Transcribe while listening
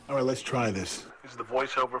All right, let's try this. This is the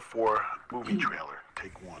voiceover for movie trailer.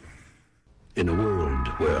 Take one. In a world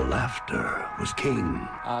where laughter was king.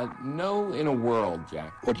 No in a world,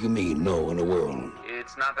 Jack. What do you mean, no in a world?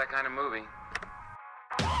 It's not that kind of movie.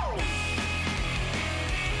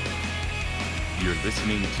 You're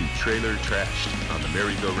listening to Trailer Trashed on the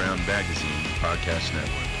Merry-Go-Round Magazine Podcast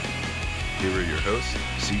Network. Here are your hosts,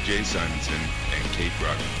 CJ Simonson and Kate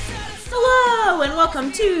Brogdon. Hello, and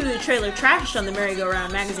welcome to Trailer Trashed on the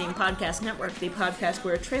Merry-Go-Round Magazine Podcast Network, the podcast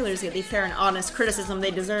where trailers get the fair and honest criticism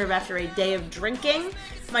they deserve after a day of drinking.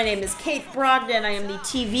 My name is Kate Brogdon. I am the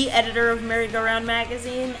TV editor of Merry-Go-Round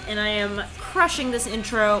Magazine, and I am crushing this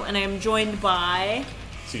intro, and I am joined by...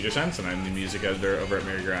 CJ Simonson. I'm the music editor over at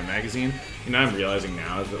Merry-Go-Round Magazine. You know, I'm realizing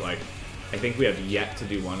now is that, I think we have yet to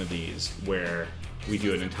do one of these where we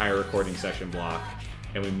do an entire recording session block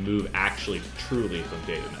and we move actually truly from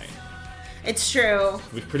day to night. It's true.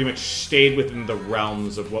 We've pretty much stayed within the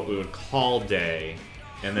realms of what we would call day,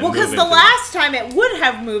 and then because the last time it would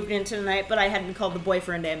have moved into the night, but I hadn't called the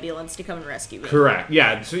boyfriend ambulance to come and rescue me. Correct.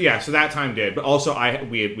 Yeah. So that time did, but also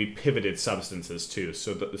we pivoted substances too.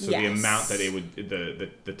 So Yes. the amount that it would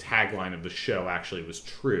the tagline of the show actually was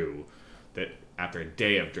true. That after a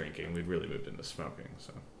day of drinking, we'd really moved into smoking.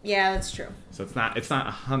 So Yeah, that's true. so it's not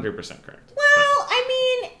 100% correct. Well, I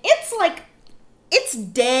mean, it's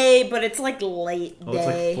day, but it's like late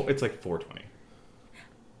day. It's like 4:20.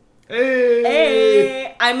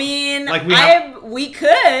 Hey, I mean, we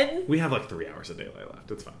could. We have 3 hours of daylight left.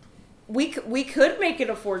 It's fine. We could make it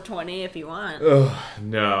a 4:20 if you want. Ugh,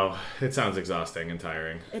 no, it sounds exhausting and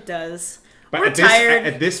tiring. It does. But We're tired.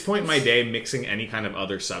 At this point in my day, mixing any kind of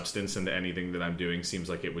other substance into anything that I'm doing seems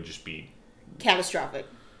like it would just be Catastrophic.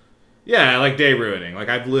 Yeah, day ruining.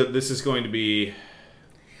 I've lived. This is going to be.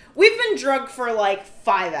 We've been drugged for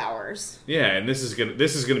 5 hours. Yeah, and this is gonna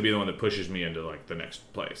be the one that pushes me into the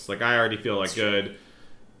next place. I already feel good,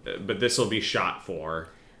 but this will be shot for.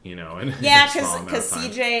 And Yeah, because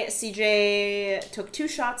CJ took 2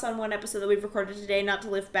 shots on one episode that we've recorded today. Not to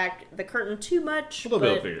lift back the curtain too much. They'll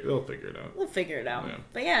figure it out. We'll figure it out. Yeah.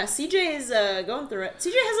 But yeah, CJ is going through it.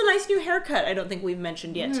 CJ has a nice new haircut. I don't think we've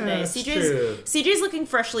mentioned yet today. CJ's looking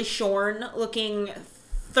freshly shorn, looking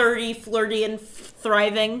 30, flirty, and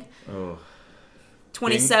thriving. Oh.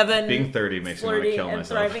 27. Being 30 makes me want to kill myself.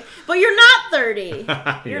 Thriving. But you're not 30.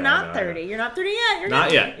 You're not no, 30. You're not 30 yet.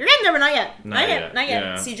 Not yet. You're getting there, but not yet. Not yet.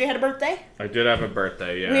 Yeah. CJ had a birthday? I did have a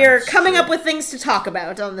birthday, yeah. We're coming up with things to talk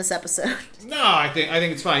about on this episode. No, I think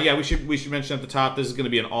it's fine. Yeah, we should mention at the top, this is going to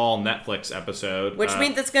be an all Netflix episode. Which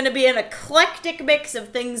means it's going to be an eclectic mix of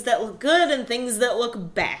things that look good and things that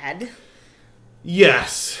look bad.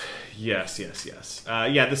 Yes. Yeah,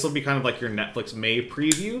 this will be kind of your Netflix May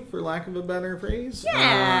preview, for lack of a better phrase.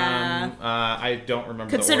 Yeah. I don't remember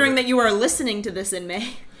considering that you are listening to this in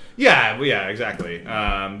May. Yeah, exactly.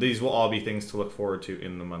 These will all be things to look forward to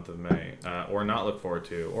in the month of May. Or not look forward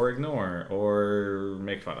to, or ignore, or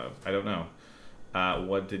make fun of. I don't know.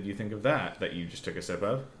 What did you think of that you just took a sip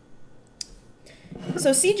of? So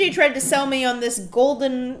CJ tried to sell me on this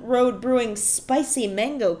Golden Road Brewing spicy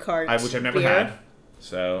mango cart. Which I've never had.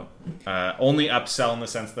 So, only upsell in the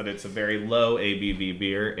sense that it's a very low ABV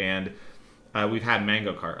beer, and we've had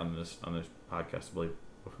Mango Cart on this podcast, I believe,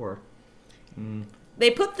 before. They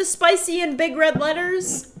put the spicy in big red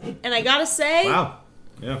letters, and I gotta say... Wow.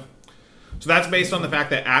 Yeah. So that's based on the fact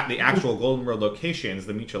that at the actual Golden Road locations,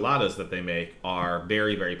 the micheladas that they make are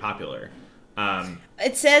very, very popular.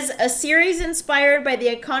 It says, a series inspired by the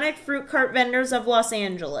iconic fruit cart vendors of Los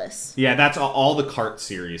Angeles. Yeah, that's all the cart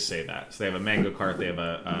series say that. So they have a mango cart, they have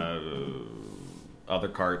other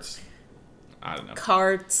carts. I don't know.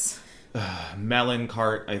 Carts. Melon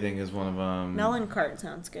cart, I think, is one of them. Melon cart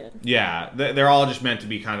sounds good. Yeah, they're all just meant to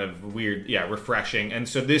be kind of weird, refreshing. And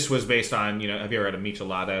so this was based on, have you ever had a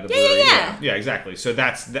michelada at a brewery? Yeah, exactly. So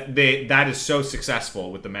that is so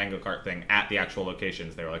successful with the mango cart thing at the actual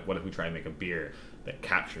locations. They were like, what if we try and make a beer that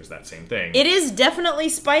captures that same thing? It is definitely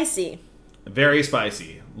spicy. Very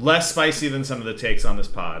spicy. Less spicy than some of the takes on this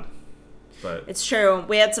pod. But it's true.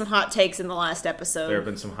 We had some hot takes in the last episode. There have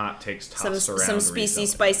been some hot takes tossed around. Some spicy,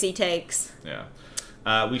 spicy takes.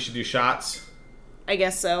 Yeah. We should do shots. I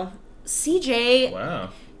guess so. CJ. Wow.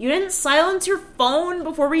 You didn't silence your phone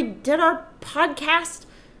before we did our podcast?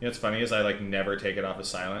 You know what's funny is I never take it off of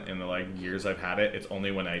silent in the years I've had it. It's only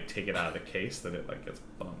when I take it out of the case that it gets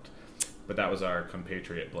bumped. But that was our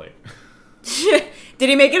compatriot Blake. Did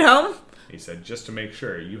he make it home? He said, just to make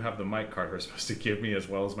sure, you have the mic card we're supposed to give me as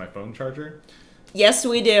well as my phone charger? Yes,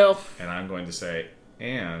 we do. And I'm going to say,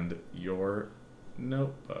 and your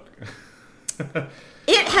notebook.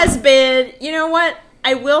 It has been, you know what?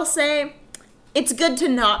 I will say, it's good to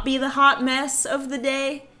not be the hot mess of the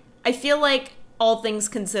day. I feel like, all things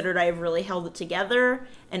considered, I have really held it together,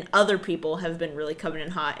 and other people have been really coming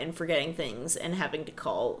in hot and forgetting things and having to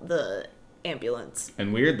call the ambulance.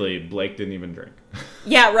 And weirdly, Blake didn't even drink.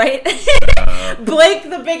 Yeah, right? Blake,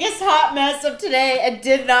 the biggest hot mess of today, and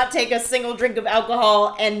did not take a single drink of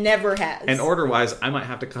alcohol and never has. And order-wise, I might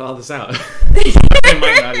have to cut all this out. It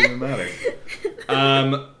might not even matter.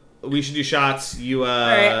 We should do shots. You, All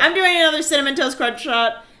right, I'm doing another Cinnamon Toast Crunch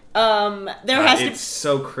shot. It's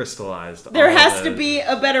so crystallized. There has to be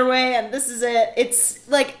a better way, and this is it. It's,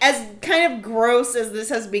 like, as kind of gross as this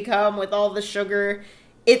has become with all the sugar,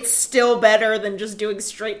 it's still better than just doing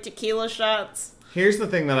straight tequila shots. Here's the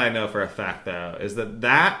thing that I know for a fact, though, is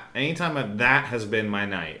that anytime that has been my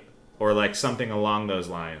night, or like something along those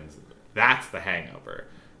lines, that's the hangover.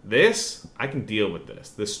 This, I can deal with this.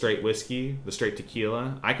 This straight whiskey, the straight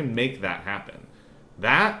tequila, I can make that happen.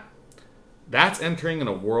 That's entering in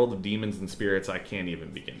a world of demons and spirits I can't even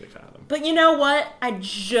begin to fathom. But you know what? I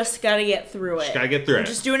just gotta get through it. Just gotta get through I'm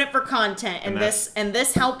just doing it for content, and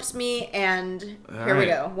this helps me. And here we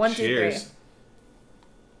go. 1, 2,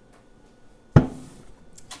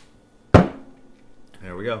 3.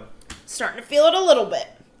 There we go. Starting to feel it a little bit.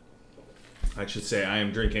 I should say I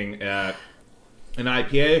am drinking an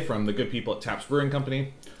IPA from the good people at Taps Brewing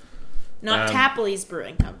Company. Not Tapley's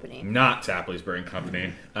Brewing Company. Not Tapley's Brewing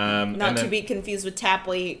Company. Not to be confused with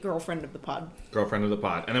Tapley, girlfriend of the pod. Girlfriend of the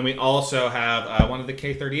pod. And then we also have one of the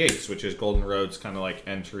K38s, which is Golden Road's kind of like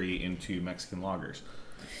entry into Mexican lagers.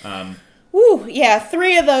 Woo, yeah,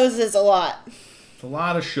 3 of those is a lot. It's a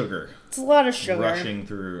lot of sugar. It's a lot of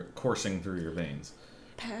sugar. Coursing through your veins.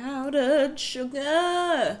 Powdered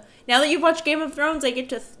sugar. Now that you've watched Game of Thrones, I get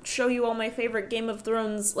to show you all my favorite Game of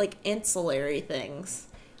Thrones, like, ancillary things.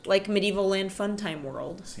 Like Medieval Land Funtime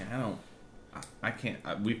World. See, I can't,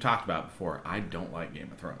 we've talked about it before, I don't like Game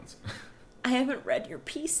of Thrones. I haven't read your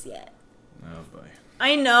piece yet. Oh, boy.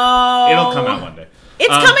 I know. It'll come out one day. It's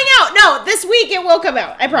coming out. No, this week it will come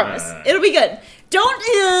out. I promise. It'll be good.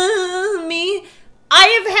 Don't me. I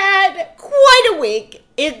have had quite a week.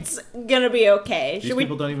 It's gonna be okay. These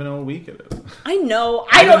people don't even know what week it is. I know.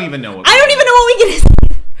 I don't even know what week it is.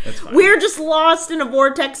 That's fine. We're just lost in a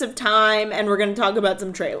vortex of time, and we're going to talk about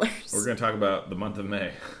some trailers. We're going to talk about the month of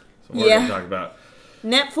May. So we're going to talk about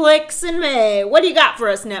Netflix in May. What do you got for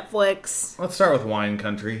us, Netflix? Let's start with Wine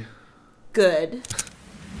Country. Good.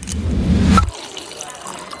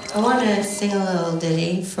 I want to sing a little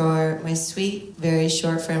ditty for my sweet, very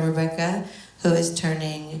short friend Rebecca, who is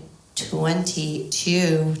turning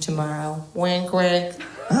 22 tomorrow. Wink, wink.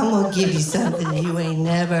 I'm going to give you something you ain't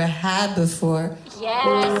never had before.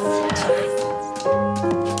 Yes.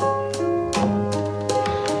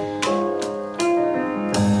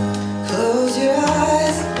 Close your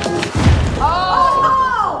eyes.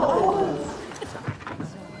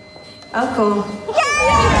 Oh, cool.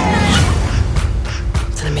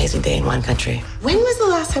 It's an amazing day in Wine Country. When was the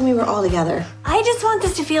last time we were all together? I just want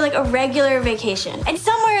this to feel like a regular vacation. And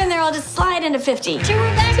somewhere in there, I'll just slide into 50. To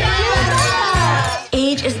Rebecca!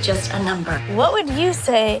 Age is just a number. What would you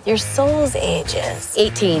say your soul's age is?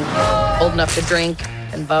 18. Old enough to drink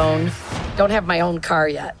and bone. Don't have my own car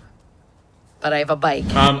yet. But I have a bike.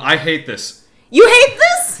 I hate this. You hate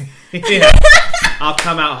this? Yeah. I'll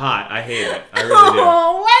come out hot. I hate it. I really do.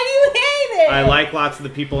 Oh, why do you hate it? I like lots of the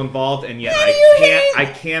people involved, and yet I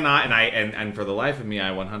cannot, and for the life of me,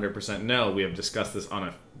 I 100% know. We have discussed this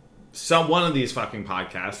on one of these fucking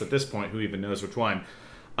podcasts. At this point, who even knows which one?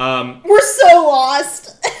 We're so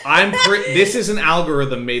lost. This is an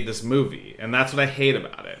algorithm made this movie, and that's what I hate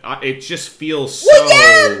about it. It just feels so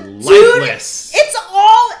lifeless. Dude, it's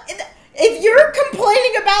all. If you're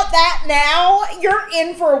complaining about that now, you're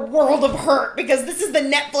in for a world of hurt, because this is the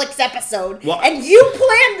Netflix episode, and you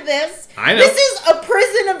planned this. I know. This is a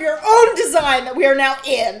prison of your own design that we are now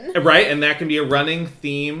in. Right, and that can be a running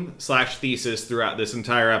theme / thesis throughout this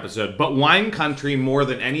entire episode. But Wine Country, more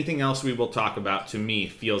than anything else we will talk about, to me,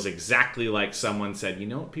 feels exactly like someone said, you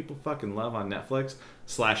know what people fucking love on Netflix /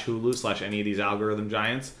 Hulu / any of these algorithm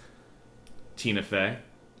giants? Tina Fey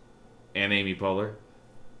and Amy Poehler.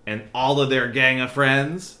 And all of their gang of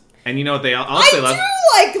friends. And you know what else they love?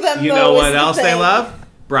 I do like them, You know what else they love?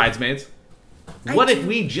 Bridesmaids. What if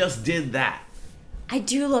we just did that? I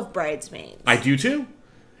do love Bridesmaids. I do too.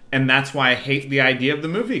 And that's why I hate the idea of the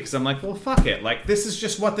movie. Because I'm like, well, fuck it. Like, this is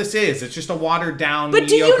just what this is. It's just a watered down, But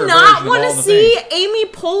do you not want to see Amy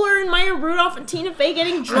Poehler and Maya Rudolph and Tina Fey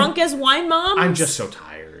getting drunk as wine moms? I'm just so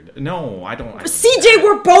tired. No, I don't. CJ,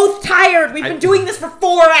 we're both tired. We've been doing this for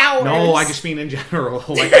 4 hours. No, I just mean in general.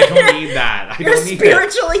 Like, I don't need that. You're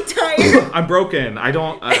spiritually tired. I'm broken. I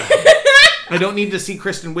don't. I don't need to see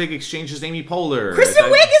Kristen Wiig exchange as Amy Poehler. Kristen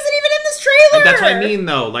Wiig isn't even in this trailer. That's what I mean,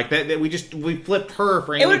 though. Like that we flipped her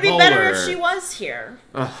for Amy Poehler. It would be better if she was here.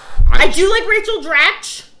 I do like Rachel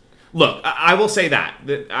Dratch. Look, I will say that.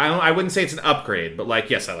 I wouldn't say it's an upgrade, but like,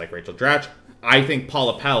 yes, I like Rachel Dratch. I think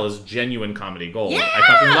Paula Pell is genuine comedy gold. Yeah! I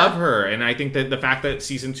fucking love her, and I think that the fact that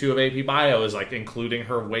season 2 of AP Bio is like including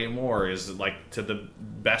her way more is like to the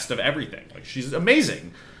best of everything. Like, she's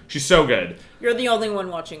amazing. She's so good. You're the only one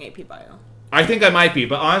watching AP Bio. I think I might be,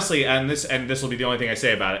 but honestly, and this will be the only thing I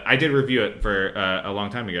say about it. I did review it for a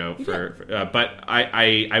long time ago, but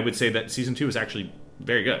I would say that season 2 is actually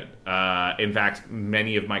very good. In fact,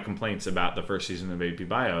 many of my complaints about the first season of AP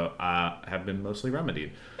Bio have been mostly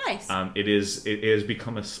remedied. Nice. It has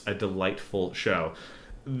become a delightful show.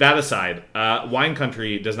 That aside, Wine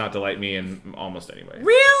Country does not delight me in almost any way.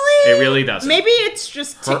 Really? It really doesn't. Maybe it's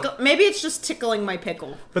just tickling my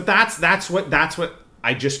pickle. But that's what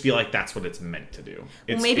I just feel like that's what it's meant to do.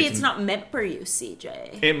 Maybe it's not meant for you,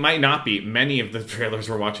 CJ. It might not be. Many of the trailers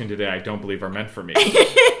we're watching today, I don't believe are meant for me.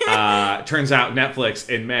 Turns out Netflix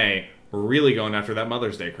in May really going after that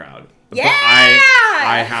Mother's Day crowd. Yeah. But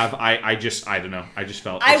I don't know. I just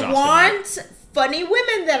felt exhausted. I want funny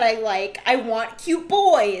women that I like. I want cute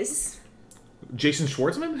boys. Jason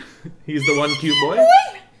Schwartzman? He's the one cute boy?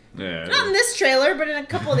 Yeah. Not in this trailer, but in a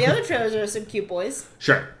couple of the other trailers there are some cute boys.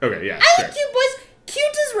 Sure. Okay, yeah. I like cute boys.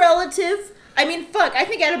 Cute is relative. I mean, fuck, I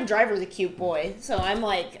think Adam Driver's a cute boy. So I'm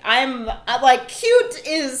like, cute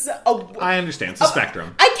is I understand. It's a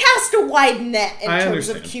spectrum. I cast a wide net in terms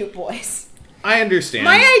of cute boys. I understand.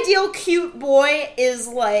 My ideal cute boy is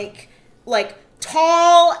like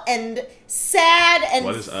tall and sad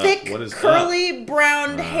and thick, curly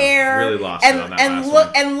brown hair. Really lost it on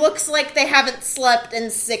that and looks like they haven't slept in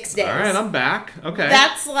 6 days. All right, I'm back. Okay,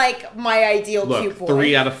 that's like my ideal cute boy.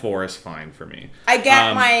 3 out of 4 is fine for me. I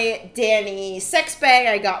got my Danny Sexbag.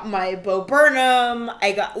 I got my Bo Burnham.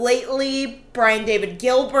 I got lately Brian David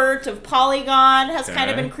Gilbert of Polygon has kind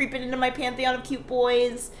of been creeping into my pantheon of cute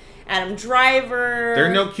boys. Adam Driver. There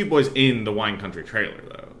are no cute boys in the Wine Country trailer,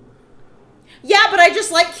 though. Yeah, but I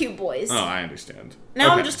just like cute boys. Oh, I understand.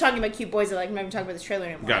 Now I'm just talking about cute boys. I'm not even talking about this trailer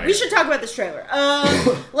anymore. Got it. We should talk about this trailer.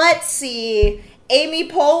 Let's see. Amy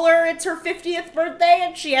Poehler, it's her 50th birthday,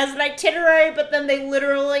 and she has an itinerary, but then they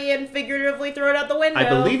literally and figuratively throw it out the window. I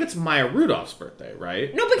believe it's Maya Rudolph's birthday,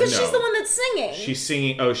 right? No, because she's the one that's singing. She's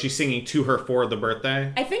singing. Oh, she's singing to her for the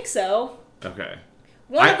birthday? I think so. Okay.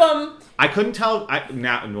 One of them. I couldn't tell.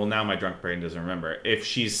 Now my drunk brain doesn't remember if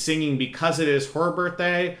she's singing because it is her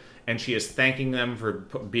birthday and she is thanking them for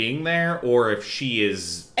being there, or if she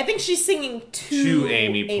is. I think she's singing to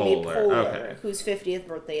Amy Poehler, whose 50th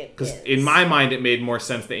birthday it is. Because in my mind, it made more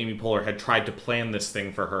sense that Amy Poehler had tried to plan this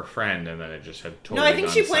thing for her friend, and then it just had totally. No, I think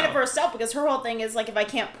she planned south. it for herself, because her whole thing is like, if I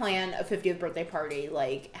can't plan a 50th birthday party,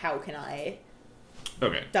 like, how can I?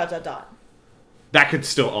 Okay. ... That could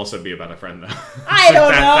still also be about a friend, though. I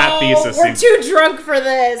don't know. That thesis We're too drunk for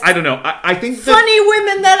this. I don't know. I think funny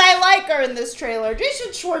women that I like are in this trailer. Jason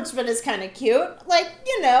Schwartzman is kind of cute. Like,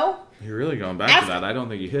 you know. You're really going back to that. I don't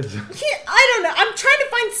think he is. I don't know. I'm trying to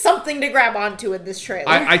find something to grab onto in this trailer.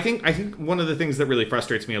 I think one of the things that really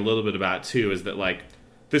frustrates me a little bit about it, too, is that, like,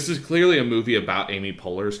 this is clearly a movie about Amy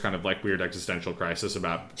Poehler's kind of, like, weird existential crisis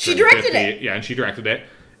about... She directed it. Yeah, and she directed it.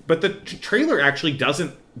 But the trailer actually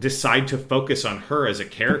doesn't decide to focus on her as a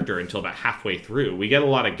character until about halfway through. We get a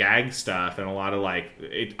lot of gag stuff and a lot of, like...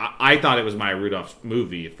 I thought it was Maya Rudolph's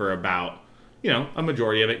movie for about, a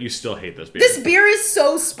majority of it. You still hate this beer. This beer is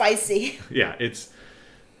so spicy. Yeah, it's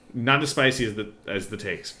not as spicy as the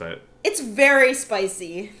takes, but... It's very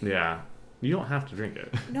spicy. Yeah. You don't have to drink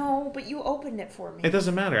it. No, but you opened it for me. It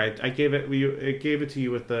doesn't matter. I gave it to you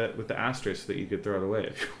with the asterisk that you could throw it away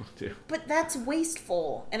if you want to. But that's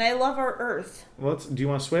wasteful, and I love our Earth. Well, do you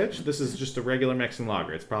want to switch? This is just a regular Mexican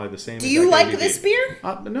lager. It's probably the same. Do you like this beer?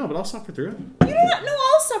 No, but I'll suffer through it. You don't. No,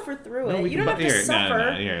 I'll suffer through it. You don't have to suffer.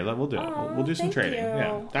 No, here, we'll do it. We'll do some trading. You.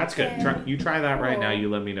 Yeah, that's good. You try that right now. You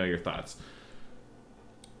let me know your thoughts.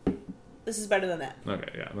 This is better than that.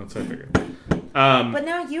 Okay, yeah, that's what I figured. But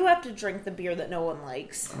now you have to drink the beer that no one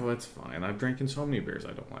likes. Oh, it's fine. I've drinking so many beers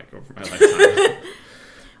I don't like over my lifetime.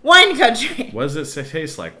 Wine Country. What does it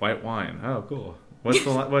taste like? White wine. Oh, cool.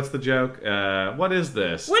 What's the joke? What is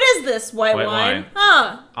this? What is this? White wine?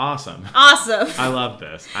 Huh. Awesome. I love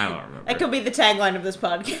this. I don't remember. That could be the tagline of this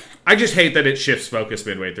podcast. I just hate that it shifts focus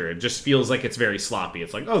midway through. It just feels like it's very sloppy.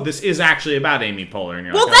 It's like, oh, this is actually about Amy Poehler. And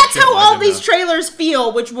you're well, like, that's how all these trailers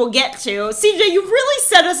feel, which we'll get to. CJ, you've really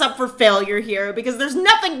set us up for failure here, because there's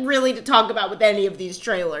nothing really to talk about with any of these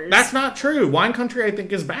trailers. That's not true. Wine Country, I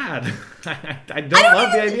think, is bad. I don't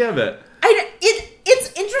love the idea of it.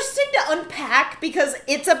 It's interesting to unpack because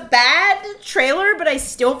it's a bad trailer, but I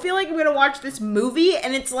still feel like I'm gonna watch this movie,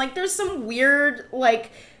 and it's like there's some weird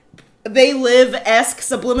like They Live-esque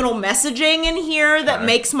subliminal messaging in here that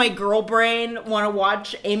makes my girl brain want to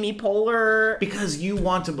watch Amy Poehler. Because you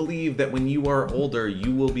want to believe that when you are older,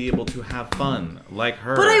 you will be able to have fun like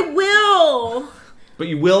her. But I will. But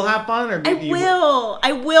you will have fun? Or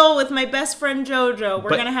I will with my best friend JoJo. We're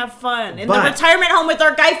going to have fun. In the retirement home with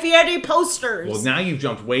our Guy Fieri posters. Well, now you've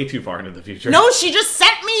jumped way too far into the future. No, she just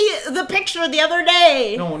sent me the picture the other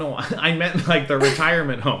day. No. I meant like the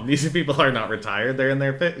retirement home. These people are not retired. They're in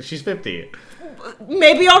their... She's 50.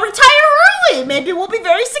 Maybe I'll retire early. Maybe we'll be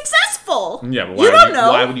very successful. Yeah, but you don't know.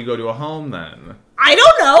 Why would you go to a home then? I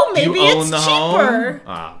don't know. Maybe you own it's the cheaper. Home?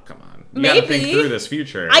 Oh, come on. You Maybe. gotta think through this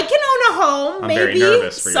future. I can own a home. I'm maybe very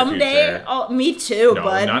nervous for someday. Your future. Oh, me too,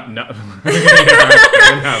 bud. No.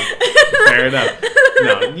 Fair enough.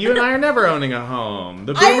 No, you and I are never owning a home.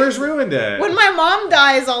 The boomers ruined it. When my mom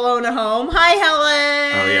dies, I'll own a home. Hi,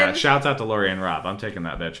 Helen. Oh, yeah. Shouts out to Lori and Rob. I'm taking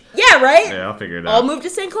that bitch. Yeah, right? Yeah, I'll figure it out. I'll move to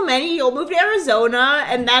San Clemente. You'll move to Arizona.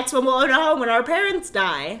 And that's when we'll own a home when our parents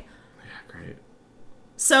die. Yeah, great.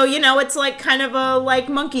 So, it's like kind of a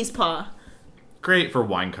monkey's paw. Great for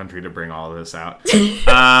wine country to bring all of this out.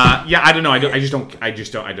 Yeah, I don't know. I just don't care. I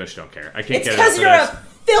can't get it. It's because you're a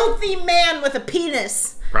filthy man with a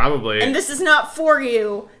penis. Probably. And this is not for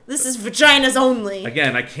you. This is vaginas only.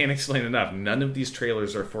 Again, I can't explain enough. None of these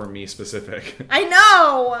trailers are for me specific. I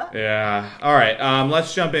know. Yeah. All right.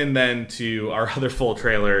 Let's jump in then to our other full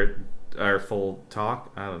trailer. Our full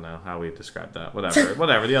talk? I don't know how we describe that.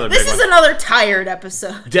 Whatever. The other This big is one. another tired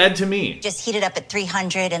episode. Dead to Me. Just heat it up at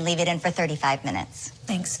 300 and leave it in for 35 minutes.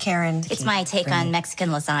 Thanks, Karen. It's my take on Mexican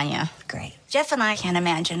lasagna. Great. Jeff and I can't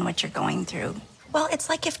imagine what you're going through. Well, it's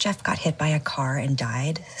like if Jeff got hit by a car and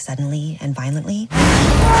died suddenly and violently.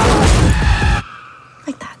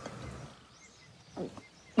 Like that.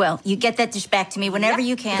 Well, you get that dish back to me whenever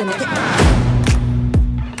you can.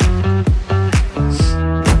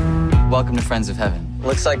 Welcome to Friends of Heaven.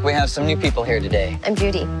 Looks like we have some new people here today. I'm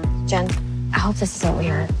Judy. Jen, I hope this isn't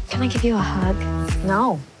weird. Can I give you a hug?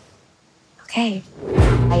 No. Okay.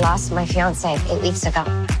 I lost my fiance 8 weeks ago.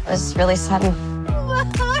 It was really sudden.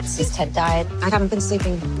 Since Ted died, I haven't been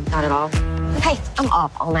sleeping. Not at all. Hey, I'm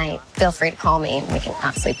off all night. Feel free to call me and we can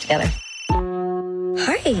not sleep together.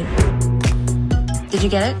 Hi. Did you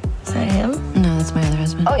get it? Is that him? No, that's my other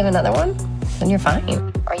husband. Oh, you have another one? Then you're fine.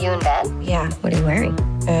 Are you in bed? Yeah. What are you wearing?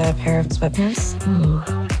 A pair of sweatpants. Ooh,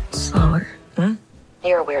 slower. Huh?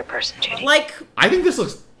 You're a weird person, Judy. I think this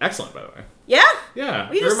looks excellent, by the way. Yeah?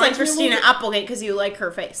 Yeah. We just like Christina Applegate because you like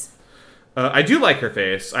her face. I do like her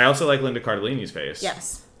face. I also like Linda Cardellini's face.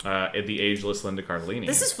 Yes. The ageless Linda Cardellini.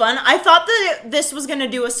 This is fun. I thought that this was going to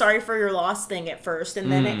do a sorry for your loss thing at first,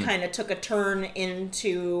 and then it kind of took a turn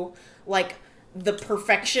into, the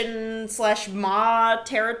perfection / ma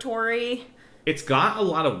territory. It's got a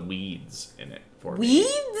lot of weeds in it for me.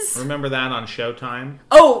 Weeds? Remember that on Showtime?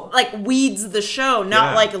 Oh, like Weeds the show,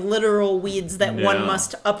 not like literal weeds that one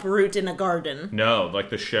must uproot in a garden. No,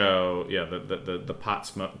 like the show, the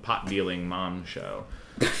pot dealing mom show.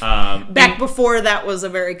 Back before that was a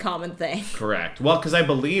very common thing. Correct. Well, because I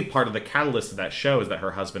believe part of the catalyst of that show is that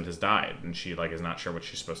her husband has died, and she is not sure what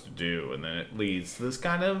she's supposed to do, and then it leads to this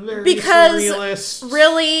kind of very surrealist.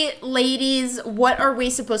 Really, ladies, what are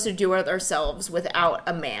we supposed to do with ourselves without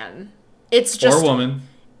a man? It's just or a woman.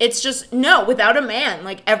 It's just, no, without a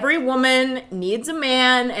man. Every woman needs a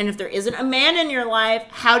man, and if there isn't a man in your life,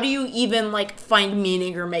 how do you even, find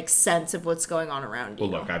meaning or make sense of what's going on around you?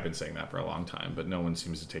 Well, look, I've been saying that for a long time, but no one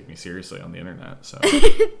seems to take me seriously on the internet, so...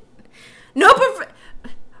 No, but...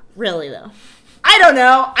 Really, though. I don't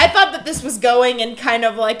know. I thought that this was going in kind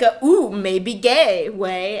of maybe gay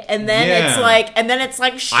way, and then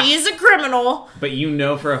it's she's a criminal. But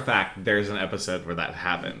for a fact there's an episode where that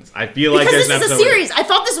happens. I feel like because there's this an is episode a series. I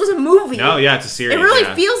thought this was a movie. No, yeah, it's a series. It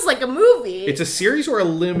really feels like a movie. It's a series or a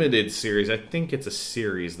limited series. I think it's a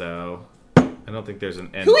series, though. I don't think there's an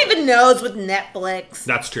end. Who even knows with Netflix?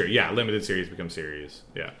 That's true. Yeah, limited series becomes series.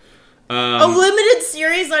 Yeah. A limited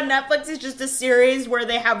series on Netflix is just a series where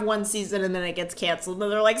they have one season and then it gets canceled.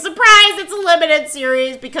 And they're like, surprise, it's a limited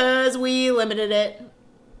series because we limited it.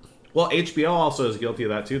 Well, HBO also is guilty of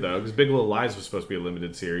that too, though, because Big Little Lies was supposed to be a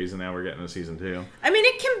limited series, and now we're getting a season 2. I mean,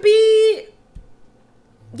 it can be...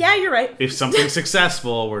 Yeah, you're right. If something's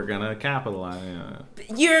successful, we're gonna capitalize.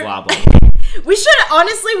 Blah, blah. We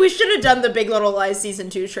should have done the Big Little Lies season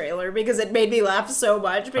 2 trailer because it made me laugh so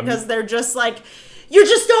much because they're just you're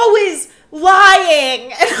just always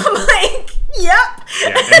lying. And I'm like, yep.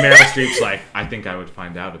 Yeah, and Meryl Streep's I think I would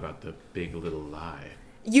find out about the Big Little Lie.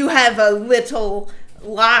 you have a little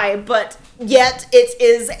lie, but yet it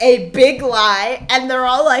is a big lie, and they're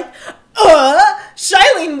all like,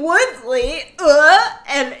 Shailene Woodley,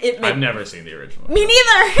 and it I've never seen the original. Me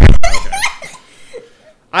neither. Okay.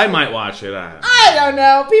 I might watch it. I don't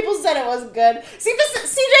know. People said it was good. See, CJ,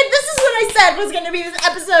 this is what I said was going to be this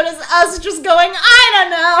episode, is us just going, I don't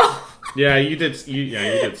know. Yeah, you did say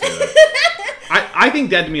that. I think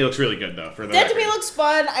Dead to Me looks really good, though. For the Dead to record. Me looks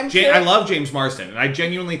fun. I love James Marsden, and I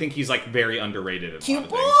genuinely think he's like very underrated. At Cute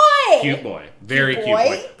boy. Cute boy. Very cute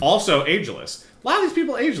boy. Also ageless. A lot of these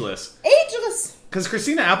people ageless. Ageless. Because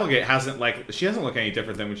Christina Applegate hasn't looked any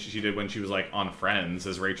different than what she did when she was like on Friends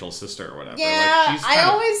as Rachel's sister or whatever. Yeah, I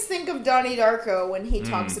always think of Donnie Darko when he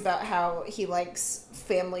talks about how he likes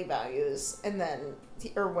family values, and then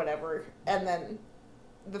or whatever, and then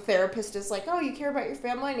the therapist is like, "Oh, you care about your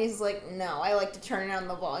family?" And he's like, "No, I like to turn down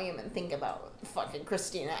the volume and think about fucking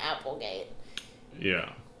Christina Applegate." Yeah.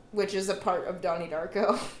 Which is a part of Donnie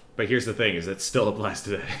Darko. But here's the thing: is it still applies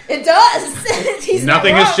today? It does.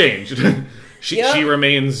 Nothing has changed. She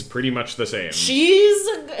remains pretty much the same. She's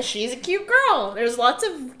a cute girl. There's lots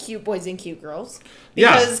of cute boys and cute girls.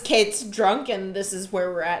 Because Kate's drunk, and this is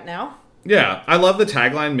where we're at now. Yeah, I love the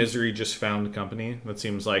tagline, "Misery just found company." That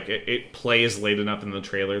seems like it plays late enough in the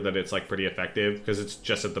trailer that it's like pretty effective, because it's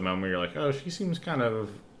just at the moment where you're like, oh, she seems kind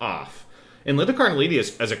of off. And Linda Cardellini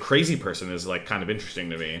as a crazy person is like kind of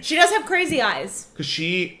interesting to me. She does have crazy eyes. Because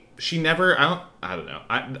she never, I don't know.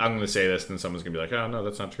 I'm going to say this, and someone's going to be like, oh, no,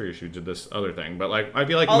 that's not true. She did this other thing. But like, I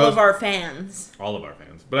feel like all of our fans.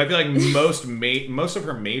 But I feel like most of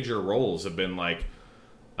her major roles have been like,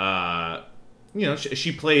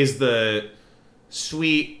 she plays the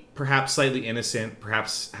sweet, perhaps slightly innocent,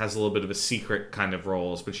 perhaps has a little bit of a secret kind of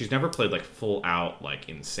roles, but she's never played like full out like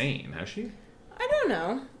insane, has she? I don't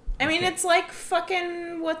know. I mean, it's like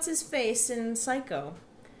fucking what's his face in Psycho,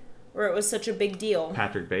 where it was such a big deal.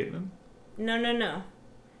 Patrick Bateman? No.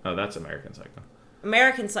 Oh, that's American Psycho.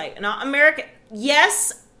 American Psycho, not American.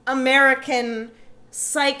 Yes, American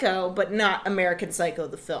Psycho, but not American Psycho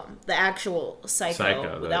the film. The actual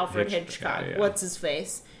Psycho with Alfred Hitchcock. Yeah. What's his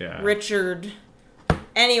face? Yeah. Richard.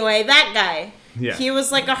 Anyway, that guy. Yeah. He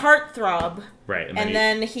was like a heartthrob. Right. And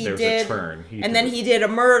then he did. A turn. Then he did a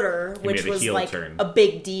murder, which was like turn. a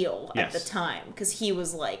big deal Yes. at the time, because he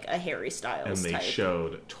was like a Harry Styles And they type.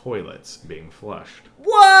 showed toilets being flushed.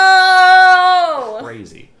 Whoa!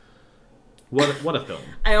 Crazy. What a film.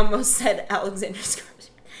 I almost said Alexander Skarsgård.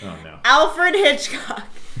 Oh no. Alfred Hitchcock.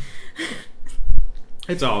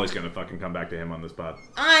 It's always gonna fucking come back to him on this pod.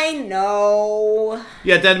 I know.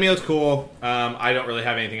 Yeah, Dead to Me looks cool. I don't really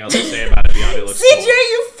have anything else to say about it beyond it looks CJ, cool.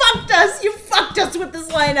 you fucked us. You fucked us with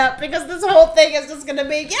this lineup, because this whole thing is just gonna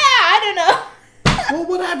be, I don't know. Well,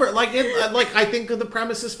 whatever. Like, I think the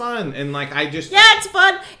premise is fun, and like, it's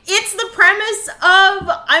fun. It's the premise of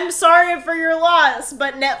I'm sorry for your loss,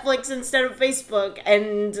 but Netflix instead of Facebook,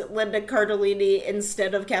 and Linda Cardellini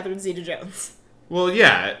instead of Catherine Zeta-Jones. Well,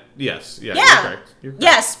 yeah, yes, yeah, Yeah. You're correct.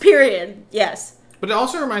 Yes. Period. Yes. But it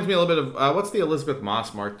also reminds me a little bit of what's the Elizabeth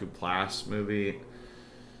Moss, Mark Duplass movie?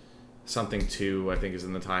 Something 2, I think, is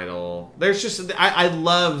in the title. There's just I don't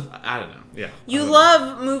know. Yeah. You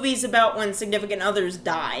love movies about when significant others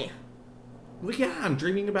die. Well, yeah, I'm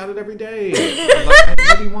dreaming about it every day. Like,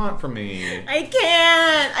 what do you want from me? I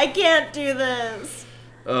can't do this.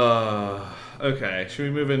 Okay. Should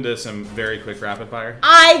we move into some very quick rapid fire?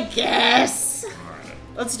 I guess. All right.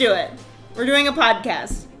 Let's do it. We're doing a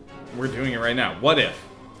podcast. We're doing it right now. What if?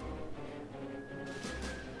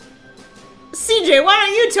 CJ, why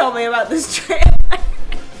don't you tell me about this trailer?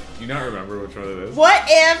 Do you not remember which one it is? What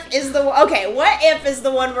if is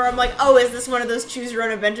the one where I'm like, oh, is this one of those Choose Your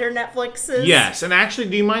Own Adventure Netflixes? Yes, and actually,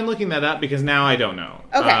 do you mind looking that up, because now I don't know.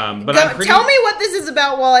 Okay, but tell me what this is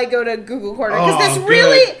about while I go to Google Corner, because this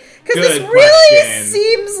good really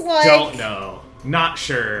seems like don't know. Not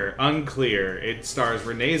sure. Unclear. It stars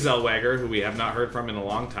Renee Zellweger, who we have not heard from in a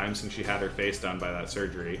long time since she had her face done by that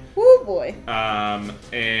surgery. Oh boy.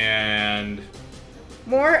 And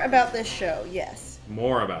more about this show, yes.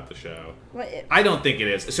 More about the show. What if? I don't think it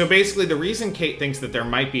is. So basically, the reason Kate thinks that there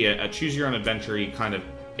might be a choose your own adventure-y kind of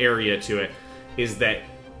area to it is that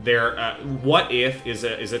there. What if is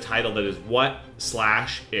a title that is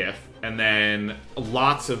what/if, and then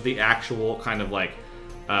lots of the actual kind of like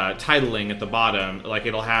titling at the bottom, like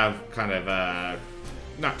it'll have kind of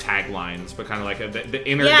not taglines, but kind of like the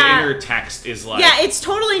inner text is like... Yeah, it's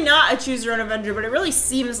totally not a choose your own adventure, but it really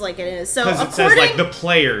seems like it is. So because it says like the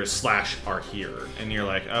players / are here, and you're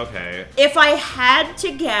like, okay. If I had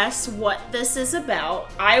to guess what this is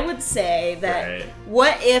about, I would say that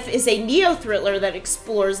What If is a neo-thriller that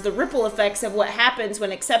explores the ripple effects of what happens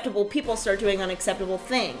when acceptable people start doing unacceptable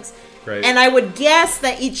things. Right. And I would guess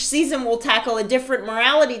that each season will tackle a different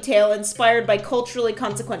morality tale inspired by culturally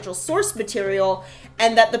consequential source material,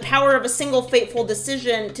 and that the power of a single fateful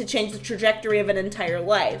decision to change the trajectory of an entire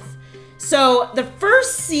life. So, the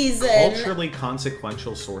first season... Culturally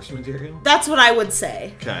consequential source material? That's what I would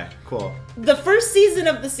say. Okay, cool. The first season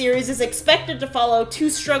of the series is expected to follow two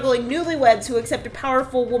struggling newlyweds who accept a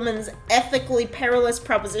powerful woman's ethically perilous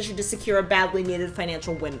proposition to secure a badly needed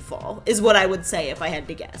financial windfall, is what I would say if I had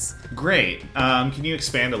to guess. Great. Can you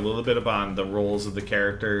expand a little bit upon the roles of the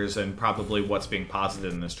characters and probably what's being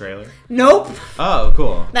posited in this trailer? Nope. Oh,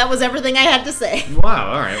 cool. That was everything I had to say.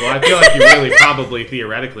 Wow, alright. Well, I feel like you really probably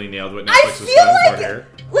theoretically nailed what Netflix was going for here.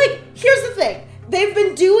 Like, here's the thing. They've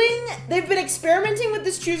been experimenting with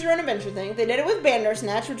this choose your own adventure thing. They did it with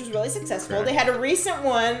Bandersnatch, which was really successful. Sure. They had a recent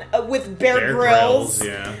one with Bear Grylls,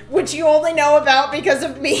 yeah. which you only know about because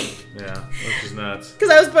of me. Yeah, which is nuts. Because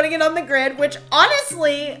I was putting it on the grid, which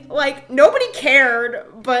honestly, like, nobody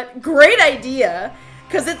cared, but great idea.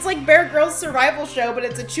 Because it's like Bear Grylls' survival show, but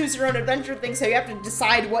it's a choose your own adventure thing, so you have to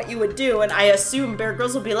decide what you would do. And I assume Bear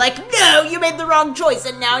Grylls will be like, no, you made the wrong choice,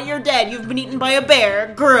 and now you're dead. You've been eaten by a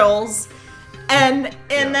bear, Grylls. And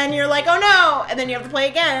then you're like, oh no, and then you have to play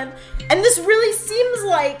again. And this really seems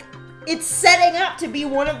like it's setting up to be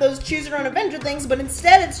one of those choose your own adventure things, but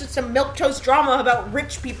instead it's just a milquetoast drama about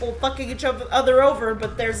rich people fucking each other over,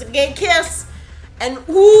 but there's a gay kiss, and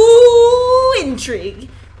ooh, intrigue.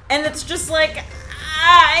 And it's just like,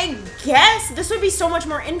 I guess this would be so much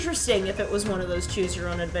more interesting if it was one of those choose your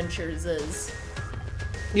own adventures.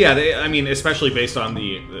 Yeah, I mean, especially based on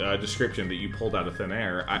the description that you pulled out of thin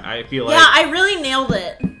air, I feel like... Yeah, I really nailed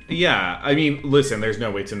it. Yeah, I mean, listen, there's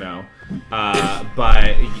no way to know.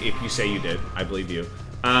 But if you say you did, I believe you.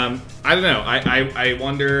 I don't know. I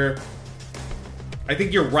wonder... I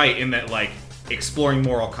think you're right in that, like, exploring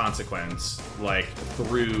moral consequence, like,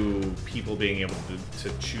 through people being able to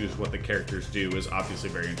choose what the characters do is obviously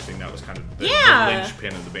very interesting. That was kind of the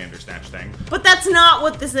linchpin of the Bandersnatch thing. But that's not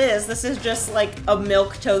what this is. This is just, like, a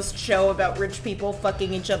milquetoast show about rich people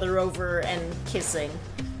fucking each other over and kissing.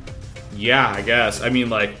 Yeah, I guess. I mean,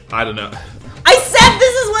 like, I don't know. I said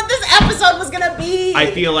this is what this episode was gonna be!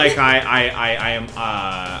 I feel like I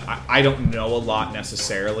don't know a lot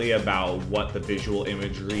necessarily about what the visual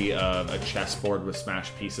imagery of a chessboard with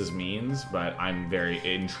smashed pieces means, but I'm very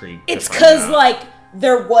intrigued. It's because, like,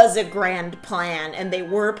 there was a grand plan and they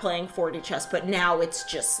were playing 4D chess, but now it's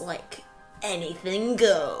just, like, anything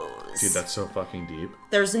goes. Dude, that's so fucking deep.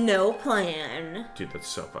 There's no plan. Dude, that's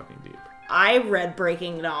so fucking deep. I read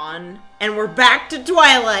Breaking Dawn, and we're back to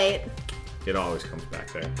Twilight. It always comes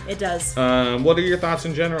back there. It does. What are your thoughts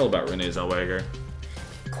in general about Renee Zellweger?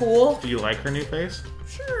 Cool. Do you like her new face?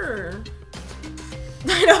 Sure.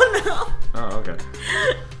 I don't know. Oh, okay.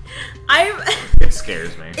 It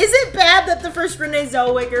scares me. Is it bad that the first Renee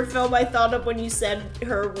Zellweger film I thought of when you said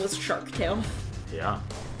her was Shark Tale? Yeah.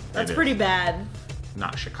 That's pretty bad.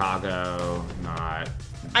 Not Chicago, not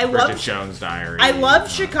I Bridget Jones' Diary. I love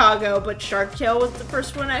Chicago, but Shark Tale was the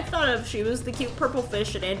first one I thought of. She was the cute purple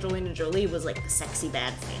fish, and Angelina Jolie was like the sexy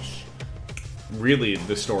bad fish. Really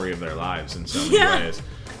the story of their lives in so many ways.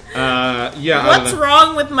 Yeah. What's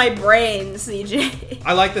wrong with my brain, CJ?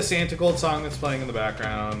 I like the Santa Gold song that's playing in the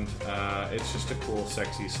background. It's just a cool,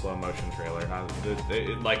 sexy, slow motion trailer.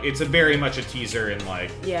 It's a very much a teaser in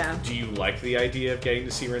like, do you like the idea of getting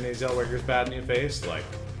to see Renee Zellweger's bad new face? Like,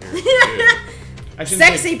 here's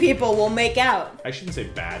Sexy people will make out. I shouldn't say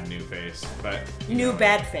bad new face, but new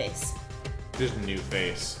bad face. Just new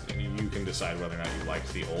face. You can decide whether or not you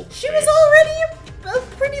liked the old. She was already a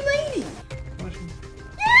pretty lady.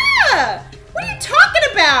 Yeah. What are you talking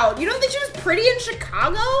about? You don't think she was pretty in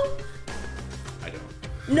Chicago? I don't.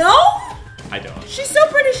 No? I don't. She's so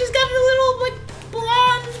pretty. She's got a little like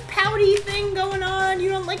blonde pouty thing going on. You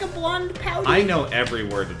don't like a blonde pouty? I know every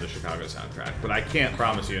word of the Chicago soundtrack, but I can't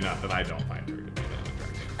promise you enough that I don't find her to be that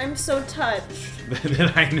attractive. I'm so touched.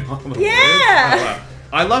 That I know the words.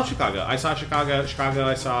 I love Chicago. I saw Chicago.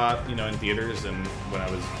 I saw, in theaters, and when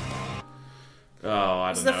I was Oh,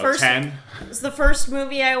 I don't know. 10? It's the first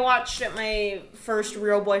movie I watched at my first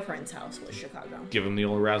real boyfriend's house was Chicago. Give him the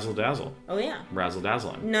old razzle dazzle. Oh yeah. Razzle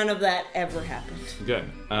dazzling. None of that ever happened. Good.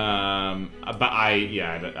 But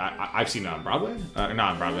I've seen it on Broadway. Not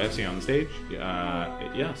on Broadway. I've seen it on the stage.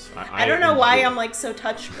 Yes. I don't know why I'm like so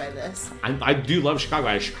touched by this. I do love Chicago.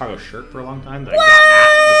 I had a Chicago shirt for a long time that I got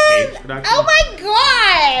at the stage production. Oh my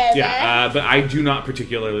god! Yeah, but I do not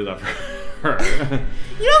particularly love her.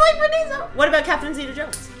 You don't like Renee Zellweger? What about Catherine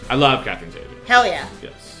Zeta-Jones? I love Catherine Zeta-Jones. Hell yeah.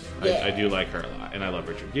 Yes. Yeah. I do like her a lot. And I love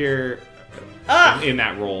Richard Gere in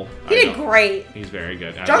that role. He did great. He's very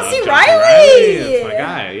good. John C. Reilly! That's my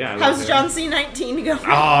guy, yeah. How's John C. 19 going?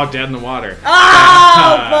 Oh, dead in the water.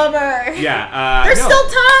 Oh, bummer. Yeah. There's still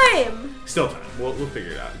time. Still time. We'll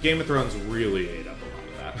figure it out. Game of Thrones really ate up a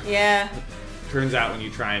lot of that. Yeah. Turns out when you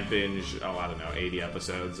try and binge, 80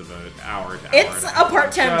 episodes of an hour to hour. It's a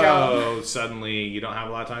part-time job. Suddenly you don't have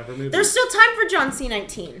a lot of time for movies. There's still time for John C.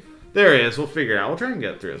 19. There is. We'll figure it out. We'll try and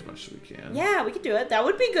get through as much as we can. Yeah, we could do it. That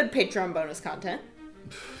would be good Patreon bonus content.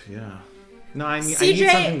 Yeah. No, I need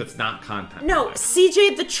something that's not content. No,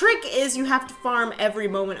 CJ, the trick is you have to farm every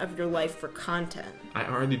moment of your life for content. I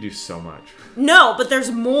already do so much. No, but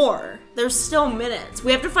there's more. There's still minutes.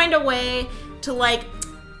 We have to find a way to, like...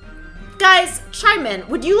 Guys, chime in.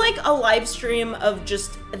 Would you like a live stream of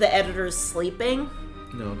just the editors sleeping?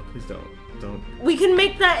 No, please don't. We can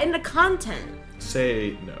make that into content.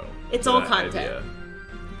 Say no. It's all content.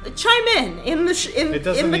 Idea. Chime in the It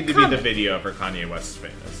doesn't need to comment. be the video for Kanye West's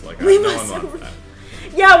famous. Like, no one wants that.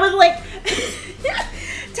 Yeah, with like,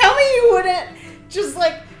 tell me you wouldn't just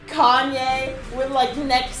like Kanye with like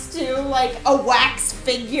next to like a wax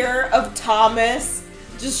figure of Thomas.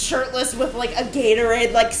 Just shirtless with like a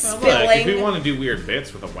Gatorade like spilling. Look, if we want to do weird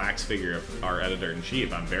bits with a wax figure of our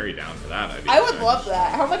editor-in-chief, I'm very down for that idea. I would love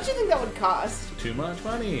that. How much do you think that would cost? Too much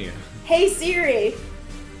money. Hey Siri,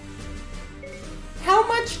 how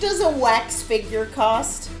much does a wax figure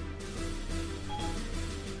cost?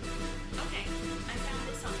 Okay, I found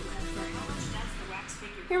this on the web for how much does the wax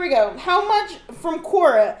figure. Here we go. How much, from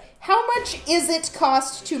Quora, how much is it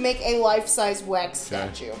cost to make a life-size wax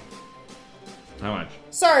statue? How much?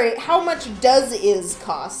 Sorry, how much does is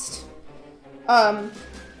cost?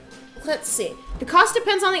 Let's see. The cost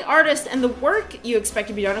depends on the artist and the work you expect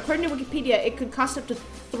to be done. According to Wikipedia, it could cost up to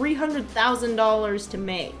 $300,000 to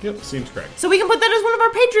make. Yep, seems correct. So we can put that as one of our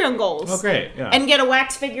Patreon goals. Oh, great, yeah. And get a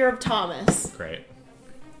wax figure of Thomas. Great.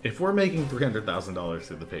 If we're making $300,000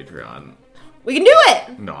 through the Patreon... We can do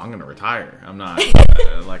it! No, I'm gonna retire. I'm not...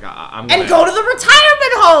 I'm gonna... And go to the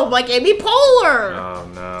retirement home like Amy Poehler! Oh,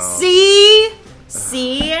 no. See?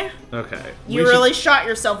 Okay. You really shot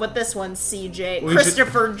yourself with this one, CJ.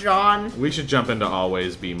 Christopher John. We should jump into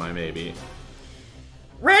Always Be My Maybe.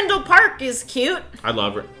 Randall Park is cute. I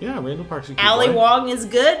love her. Yeah, Randall Park's a cute Ali boy. Wong is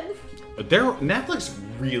good. Netflix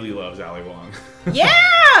really loves Ali Wong.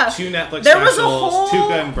 Yeah! 2 Netflix there specials, was a whole...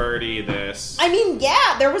 Tuca and Birdie, this. I mean,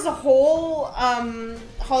 yeah, there was a whole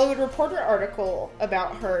Hollywood Reporter article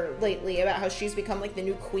about her lately, about how she's become like the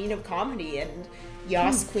new queen of comedy, and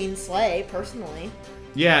Yas Queen Slay, personally.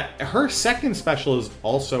 Yeah, her second special is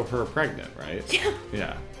also her pregnant, right? Yeah.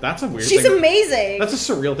 Yeah, that's a weird She's thing. amazing. That's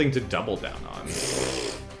a surreal thing to double down on.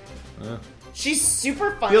 She's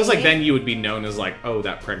super funny. Feels like then you would be known as like, oh,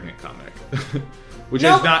 that pregnant comic. Which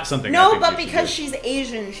is not something I think but we because should do. she's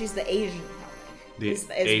Asian, she's the Asian comic. The is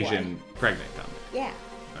Asian pregnant comic. Yeah.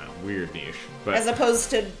 Weird niche. But as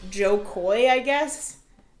opposed to Joe Coy, I guess.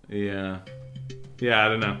 Yeah. Yeah, I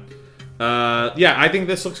don't know. Yeah, I think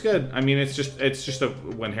this looks good. I mean, it's just a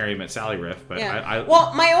When Harry Met Sally riff, but yeah.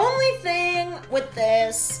 Well, my only thing with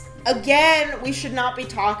this, again, we should not be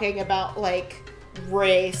talking about like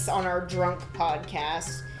race on our drunk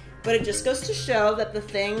podcast, but it just goes to show that the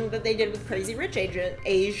thing that they did with Crazy Rich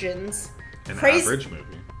Asians, average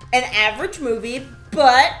movie. An average movie,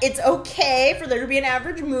 but it's okay for there to be an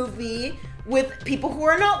average movie with people who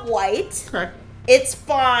are not white. Correct. It's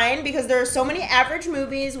fine because there are so many average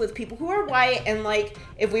movies with people who are white, and like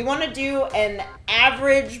if we want to do an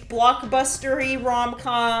average blockbustery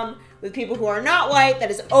rom-com with people who are not white, that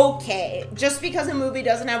is okay. Just because a movie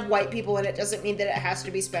doesn't have white people in it doesn't mean that it has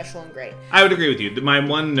to be special and great. I would agree with you. My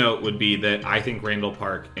one note would be that I think Randall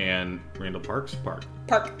Park and Randall Park.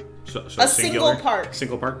 So a single park.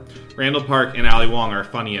 Single park. Randall Park and Ali Wong are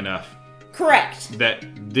funny enough. Correct. That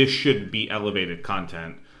this should be elevated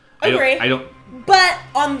content. Agree. I don't. But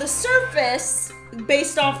on the surface,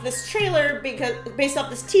 based off this trailer, based off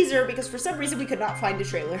this teaser, because for some reason we could not find a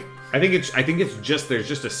trailer. I think it's just there's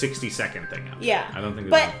just a 60-second thing out there. Yeah. I don't think.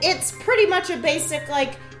 But it's pretty much a basic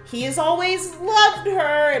like he has always loved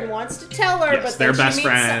her and wants to tell her, yes, but they're then best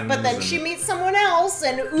friends. But then she meets someone else,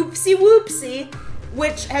 and oopsie whoopsie,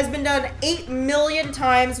 which has been done 8 million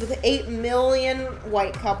times with 8 million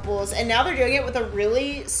white couples, and now they're doing it with a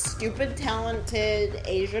really stupid, talented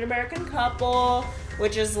Asian American couple,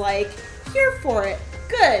 which is like, here for it.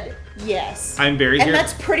 Good. Yes. I'm very and here.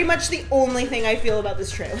 that's pretty much the only thing I feel about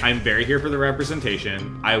this trailer. I'm very here for the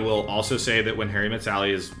representation. I will also say that When Harry Met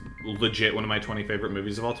Sally is legit one of my 20 favorite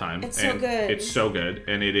movies of all time. It's so good. It's so good,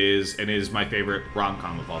 and it is my favorite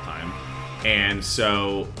rom-com of all time. And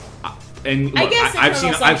so, and look, I guess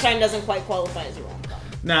Eternal Sunshine I've, doesn't quite qualify as a rom-com.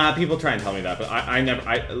 Nah, people try and tell me that, but I never.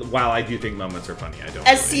 While I do think moments are funny, I don't.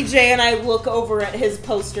 As CJ and I look over at his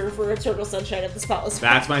poster for Eternal Sunshine of the Spotless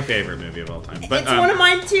Mind. That's my favorite movie of all time. But it's one of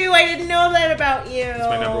mine too. I didn't know that about you. It's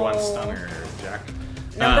my number one stunner, Jack.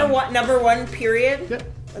 Number one. Period. Yep.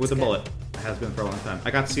 With a bullet. It has been for a long time. I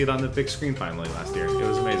got to see it on the big screen finally last year. It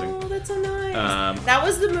was amazing. Oh, that's so nice. That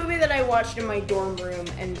was the movie that I watched in my dorm room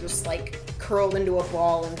and just like curled into a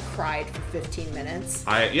ball and cried for 15 minutes.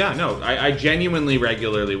 I genuinely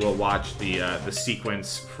regularly will watch the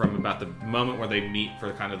sequence from about the moment where they meet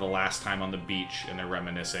for kind of the last time on the beach and they're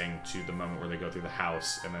reminiscing to the moment where they go through the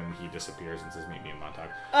house and then he disappears and says, "Meet me in Montauk."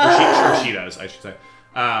 Or she does, I should say.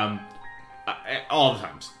 All the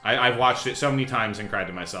times. I've watched it so many times and cried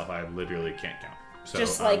to myself I literally can't count. So,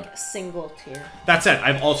 just like single tear. That said,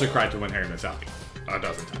 I've also cried to When Harry Met Sally a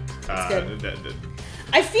dozen times.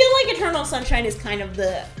 I feel like Eternal Sunshine is kind of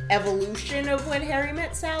the evolution of When Harry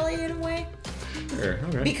Met Sally in a way. Sure,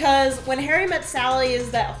 okay. Because When Harry Met Sally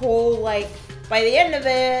is that whole like, by the end of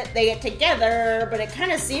it, they get together, but it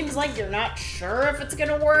kind of seems like you're not sure if it's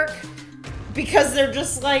gonna work because they're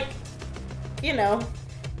just like, you know.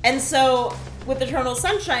 And so with Eternal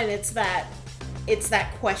Sunshine, it's that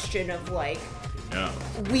question of like,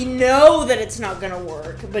 we know that it's not going to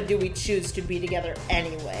work, but do we choose to be together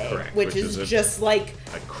anyway? Correct. Which is just like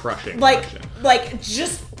a crushing question.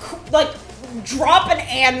 Just drop an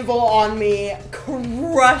anvil on me,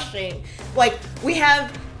 crushing. Like, we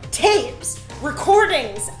have tapes,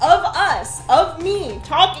 recordings of me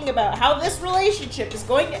talking about how this relationship is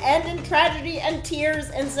going to end in tragedy and tears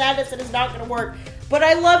and sadness and it's not going to work. But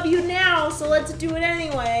I love you now, so let's do it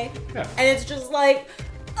anyway. Yeah. And it's just like,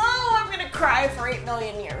 oh, I'm going to cry for 8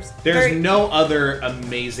 million years. There's no other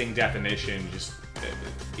amazing definition just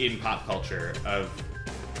in pop culture of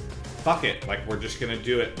fuck it, like we're just going to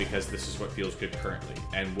do it because this is what feels good currently.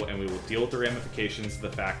 And we will deal with the ramifications of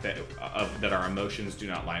the fact that our emotions do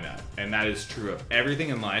not line up. And that is true of everything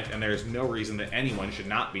in life, and there is no reason that anyone should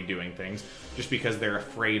not be doing things just because they're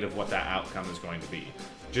afraid of what that outcome is going to be.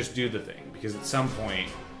 Just do the thing, because at some point,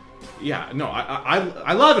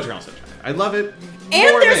 I love Eternal Sunshine. I love it.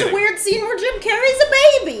 And there's a weird scene where Jim Carrey's a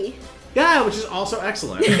baby. Yeah, which is also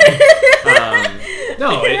excellent. Yes.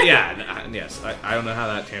 I don't know how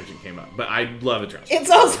that tangent came up, but I love Eternal Sunshine. It's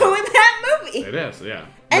also in that movie. It is, yeah.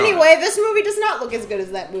 Anyway, this movie does not look as good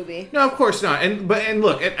as that movie. No, of course not. And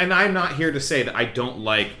look, I'm not here to say that I don't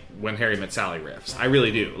like When Harry Met Sally riffs. I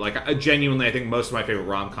really do. Like, I think most of my favorite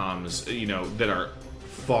rom-coms, that are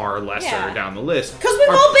far lesser down the list. Because we've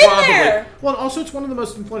all been there. Well, also it's one of the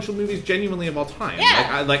most influential movies genuinely of all time.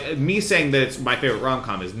 Yeah. Like me saying that it's my favorite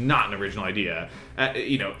rom-com is not an original idea. But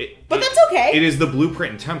that's okay. It is the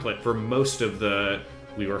blueprint and template for most of the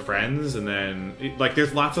We Were Friends, and then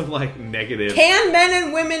there's lots of negative. Can men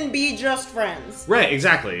and women be just friends? Right,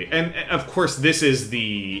 exactly. And of course this is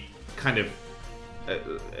the kind of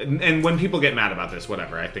and when people get mad about this,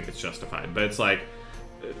 whatever, I think it's justified. But it's like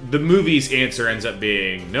the movie's answer ends up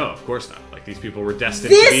being no, of course not. Like, these people were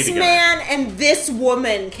destined to be together. This man and this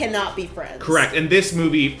woman cannot be friends. Correct. And this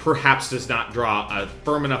movie perhaps does not draw a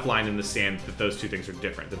firm enough line in the sand that those two things are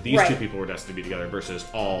different. That these two people were destined to be together versus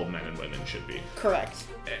all men and women should be. Correct.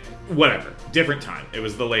 Whatever. Different time. It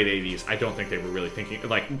was the late 80s. I don't think they were really thinking...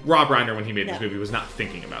 Like, Rob Reiner, when he made this movie, was not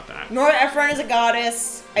thinking about that. Nora Ephron is a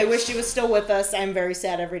goddess. I wish she was still with us. I'm very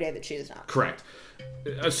sad every day that she is not. Correct.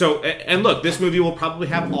 So, and look, this movie will probably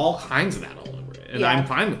have all kinds of that all over it. And I'm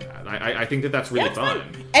fine with that. I think that that's really fun.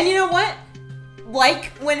 And you know what? Like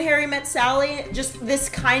When Harry Met Sally, just this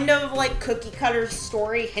kind of cookie cutter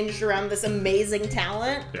story hinged around this amazing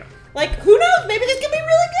talent. Yeah. Like, who knows? Maybe this could be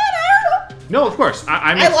really good. I don't know. No, of course.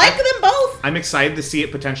 I like them both. I'm excited to see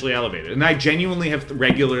it potentially elevated. And I genuinely have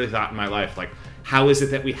regularly thought in my life, how is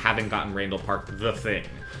it that we haven't gotten Randall Park the Thing?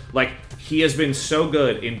 Like, he has been so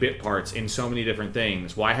good in bit parts in so many different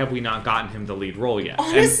things. Why have we not gotten him the lead role yet?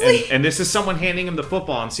 Honestly. And this is someone handing him the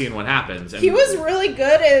football and seeing what happens. And he was really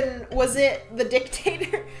good in, was it The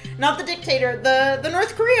Dictator? Not The Dictator, the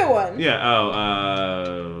North Korea one. Yeah,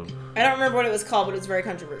 I don't remember what it was called, but it was very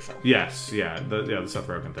controversial. Yes, the Seth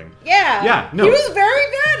Rogen thing. Yeah. Yeah, no. He was very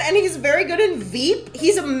good, and he's very good in Veep.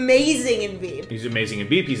 He's amazing in Veep. He's amazing in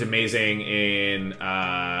Veep. He's amazing in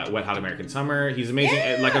Wet Hot American Summer. He's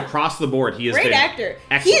amazing, like, across the board. He is great actor.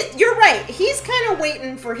 You're right. He's kind of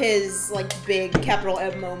waiting for his, like, big capital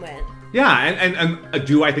M moment. Yeah, and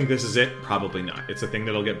do I think this is it? Probably not. It's a thing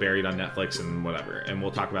that'll get buried on Netflix and whatever, and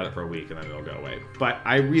we'll talk about it for a week and then it'll go away. But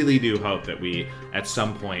I really do hope that we, at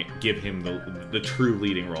some point, give him the true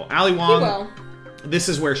leading role. Ali Wong, He will. This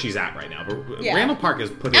is where she's at right now. But Yeah. Randall Park is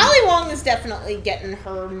put in... Ali Wong is definitely getting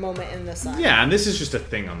her moment in the sun. Yeah, and this is just a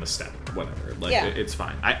thing on the step, whatever. Like, Yeah. it's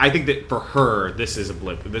fine. I think that for her, this is a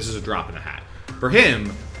blip. This is a drop in the hat. For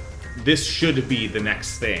him, this should be the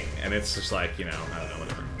next thing, and it's just like, I don't know,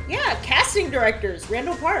 whatever. Yeah, casting directors.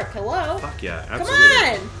 Randall Park, hello. Fuck yeah, Come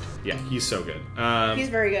absolutely. on! Yeah, he's so good. He's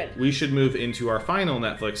very good. We should move into our final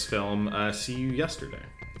Netflix film, See You Yesterday.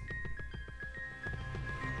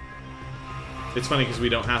 It's funny because we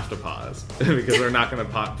don't have to pause because we're not going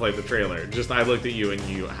to play the trailer. Just I looked at you and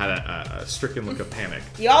you had a stricken look of panic.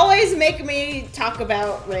 You always make me talk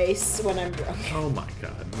about race when I'm drunk. Oh my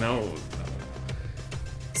god, no.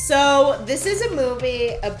 So, this is a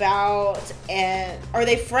movie about, are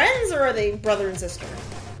they friends or are they brother and sister?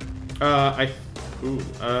 I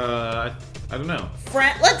don't know.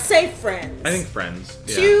 Let's say friends. I think friends.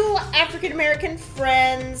 Yeah. Two African-American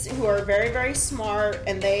friends who are very, very smart,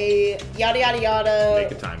 and they yada yada yada.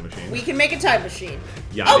 Make a time machine. We can make a time machine.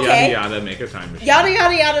 Yada yada yada, make a time machine. Yada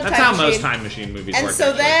yada yada. That's how most time machine movies work. And so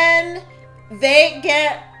actually. then they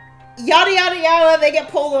get yada yada yada. They get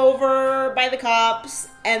pulled over by the cops,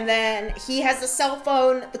 and then he has a cell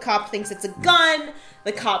phone. The cop thinks it's a gun.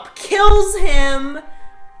 The cop kills him.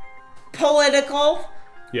 Political.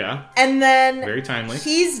 Yeah. And then very timely.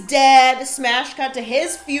 He's dead. Smash cut to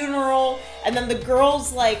his funeral, and then the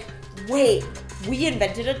girl's like, "Wait, we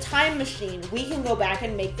invented a time machine. We can go back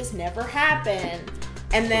and make this never happen."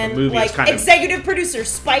 And then like executive producer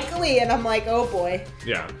Spike Lee, and I'm like, "Oh boy."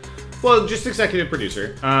 Yeah. Well, just executive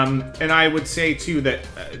producer. And I would say too that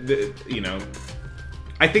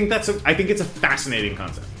I think it's a fascinating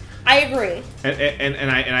concept. I agree.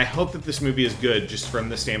 And I hope that this movie is good just from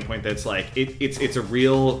the standpoint that's like it's a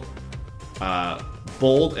real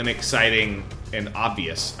bold and exciting and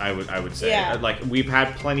obvious, I would say. Yeah. Like, we've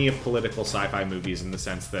had plenty of political sci-fi movies in the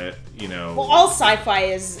sense that, Well, all sci-fi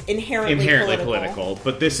is inherently political.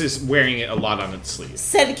 But this is wearing it a lot on its sleeve.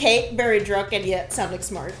 Said Kate, very drunk and yet sounding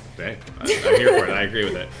smart. Okay, I'm here for it. I agree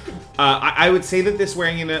with it. I would say that this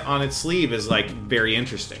wearing it on its sleeve is, like, very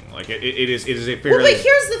interesting. Like, it is a fairly... Well, but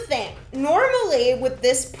here's the thing. Normally, with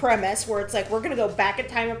this premise, where it's like, we're going to go back in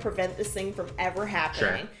time and prevent this thing from ever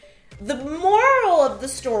happening... Sure. The moral of the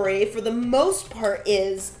story, for the most part,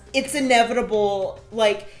 is it's inevitable.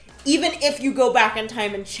 Like, even if you go back in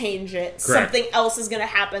time and change it, Correct. something else is going to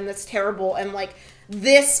happen that's terrible. And, like,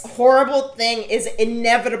 this horrible thing is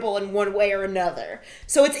inevitable in one way or another.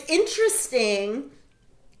 So it's interesting.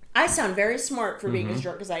 I sound very smart for being as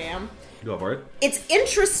drunk as I am. Go for it. It's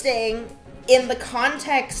interesting in the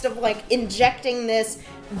context of, like, injecting this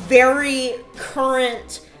very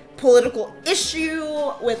current political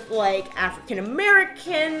issue with, like, African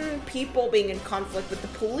American people being in conflict with the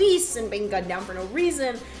police and being gunned down for no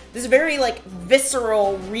reason. This very, like,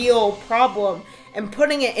 visceral, real problem, and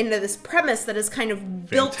putting it into this premise that is kind of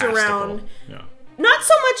built around. Yeah. Not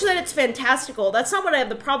so much that it's fantastical. That's not what I have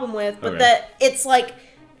the problem with, but Okay. that it's like.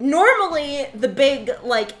 Normally, the big,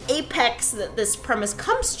 like, apex that this premise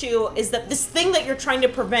comes to is that this thing that you're trying to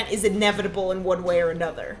prevent is inevitable in one way or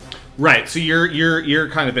another. Right. So your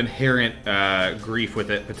kind of inherent grief with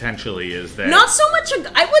it potentially is that Not so much.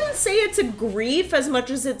 I wouldn't say it's a grief as much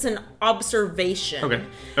as it's an observation. Okay.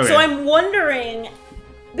 So I'm wondering,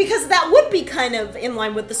 because that would be kind of in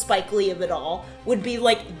line with the Spike Lee of it all. Would be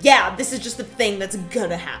like, yeah, this is just the thing that's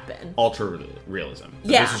gonna happen. ultra realism.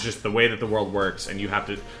 Yeah. This is just the way that the world works, and you have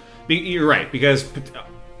to. You're right, because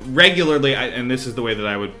regularly, and this is the way that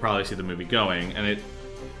I would probably see the movie going, and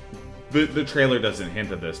the trailer doesn't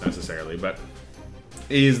hint at this necessarily, but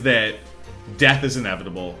is that death is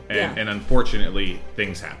inevitable, and unfortunately,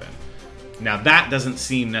 things happen. Now, that doesn't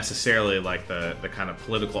seem necessarily like the kind of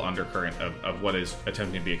political undercurrent of what is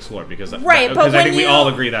attempting to be explored, because Right, but I think when we all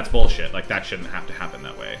agree that's bullshit. Like, that shouldn't have to happen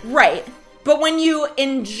that way. Right. But when you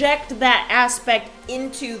inject that aspect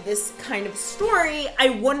into this kind of story, I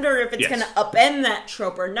wonder if it's going to upend that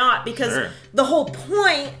trope or not, because the whole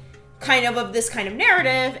point kind of this kind of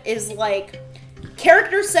narrative is like,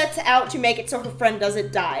 character sets out to make it so her friend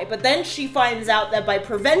doesn't die, but then she finds out that by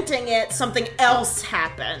preventing it, something else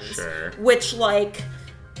happens. Which, like,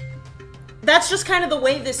 that's just kind of the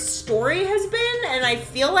way this story has been, and I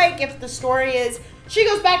feel like if the story is, she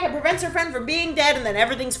goes back and prevents her friend from being dead, and then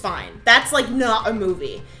everything's fine. That's, like, not a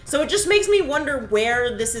movie. So it just makes me wonder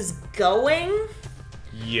where this is going.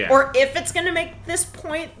 Yeah. Or if it's gonna make this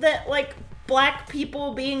point that, like, black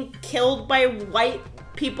people being killed by white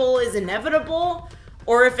people is inevitable.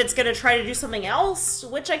 Or if it's gonna try to do something else,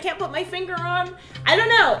 which I can't put my finger on. I don't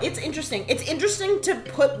know. It's interesting. It's interesting to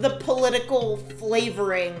put the political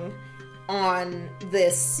flavoring on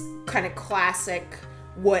this kind of classic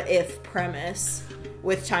what-if premise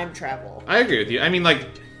with time travel. I agree with you. I mean, like,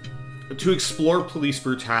 to explore police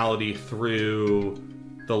brutality through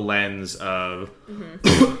the lens of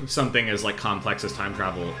something as, like, complex as time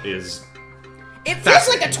travel is... It feels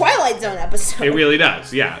like a Twilight Zone episode. It really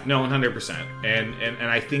does. Yeah. No, 100%. And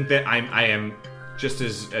I think that I am, just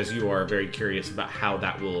as you are, very curious about how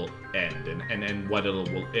that will end and what it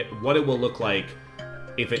will look like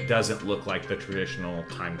if it doesn't look like the traditional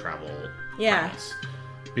time travel premise.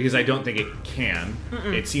 Because I don't think it can.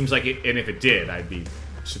 It seems like it, and if it did, I'd be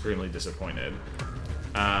supremely disappointed.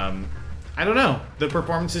 I don't know. The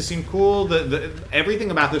performances seem cool. The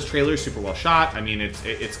everything about this trailer is super well shot. I mean, it's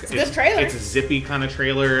a good trailer. It's a zippy kind of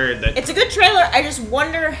trailer. It's a good trailer. I just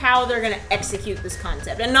wonder how they're going to execute this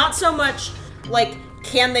concept, and not so much like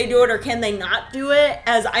can they do it or can they not do it,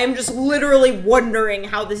 as I am just literally wondering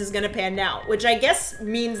how this is going to pan out, which I guess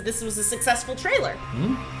means this was a successful trailer.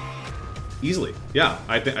 Easily, yeah.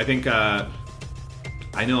 I think I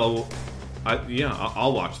know.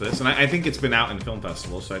 I'll watch this, and I think it's been out in film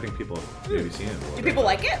festivals, so I think people have maybe seen it. Do people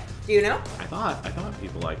like it? Do you know? I thought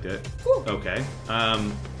people liked it. Cool. Okay.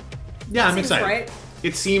 Yeah, I'm excited. Right.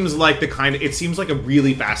 It seems like a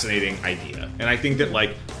really fascinating idea, and I think that,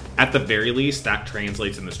 like, at the very least, that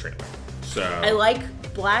translates in this trailer. So I like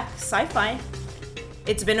black sci-fi.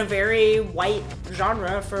 It's been a very white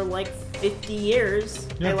genre for like 50 years.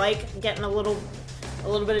 I like getting a little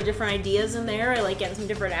bit of different ideas in there. I like getting some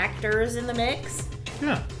different actors in the mix.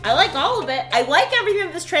 Yeah. I like all of it. I like everything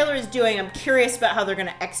that this trailer is doing. I'm curious about how they're going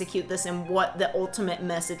to execute this and what the ultimate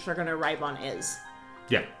message they're going to arrive on is.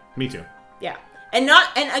 Yeah, me too. Yeah. And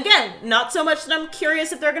again, not so much that I'm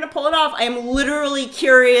curious if they're going to pull it off. I am literally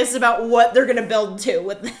curious about what they're going to build to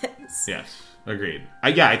with this. Yes, agreed.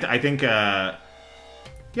 I think...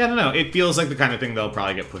 I don't know. It feels like the kind of thing they'll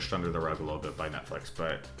probably get pushed under the rug a little bit by Netflix,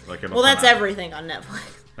 but like it'll. Well, that's everything on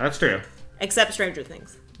Netflix. That's true. Except Stranger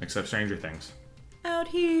Things. Out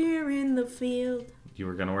here in the field. You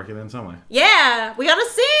were gonna work it in some way. Yeah, we gotta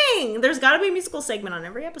sing. There's gotta be a musical segment on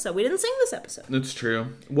every episode. We didn't sing this episode. That's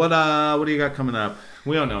true. What do you got coming up?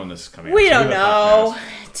 We don't know when this is coming. We don't know.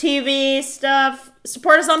 TV stuff.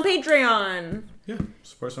 Support us on Patreon. Yeah.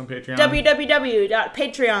 Support us on Patreon.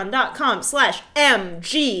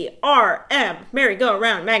 www.patreon.com/MGRM.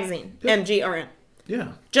 Merry-Go-Round Magazine. Yeah. MGRM.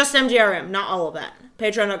 Yeah. Just MGRM, not all of that.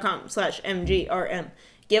 Patreon.com/MGRM.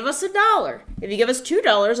 Give us $1. If you give us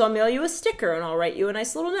 $2, I'll mail you a sticker and I'll write you a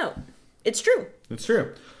nice little note. It's true. It's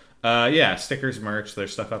true. Yeah, stickers, merch,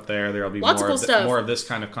 there's stuff up there. There'll be lots of cool stuff. More of this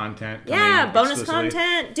kind of content. Yeah, bonus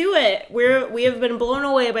content. Do it. We have been blown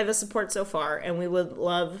away by the support so far, and we would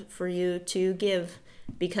love for you to give,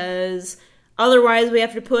 because otherwise we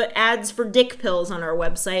have to put ads for dick pills on our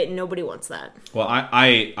website, and nobody wants that. Well,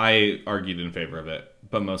 I argued in favor of it,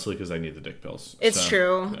 but mostly because I need the dick pills. It's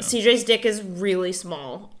true. Yeah. CJ's dick is really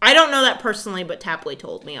small. I don't know that personally, but Tapley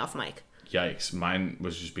told me off mic. Yikes. Mine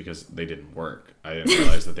was just because they didn't work. I didn't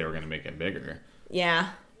realize that they were going to make it bigger.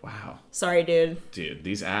 Yeah. Wow. Sorry, dude. Dude,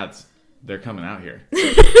 these ads, they're coming out here.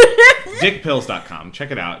 Dickpills.com.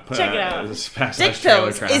 Check it out. Check it out. Dick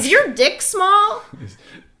pills. Is your dick small?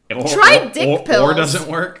 Try dick pills. Or doesn't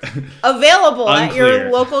work. Available at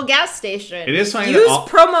your local gas station. It is funny. Use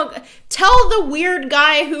promo. Tell the weird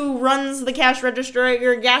guy who runs the cash register at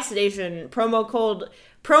your gas station. Promo code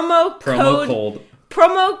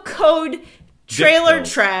trailer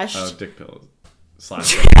trash. Oh, dick pills. Trailer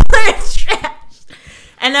trash.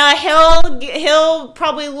 And he'll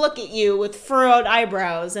probably look at you with furrowed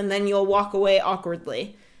eyebrows, and then you'll walk away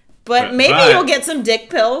awkwardly. But maybe you'll get some dick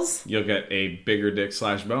pills. You'll get a bigger dick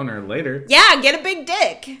 /boner later. Yeah, get a big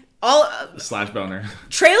dick. /boner.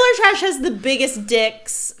 Trailer Trash has the biggest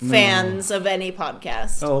dicks fans of any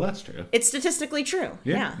podcast. Oh, that's true. It's statistically true.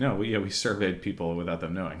 Yeah. No, we surveyed people without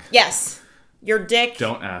them knowing. Yes. your dick.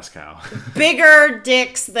 Don't ask how. Bigger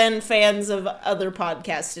dicks than fans of other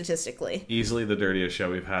podcasts statistically. Easily the dirtiest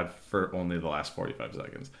show we've had for only the last 45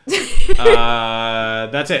 seconds.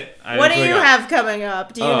 That's it. What do you have coming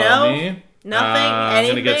up? Do you know? Me? Nothing? I'm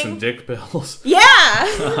Anything? going to get some dick pills.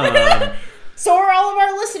 Yeah! So are all of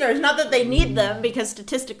our listeners. Not that they need them, because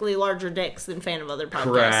statistically larger dicks than fan of other podcasts.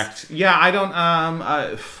 Correct. Yeah, I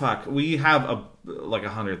don't, fuck. We have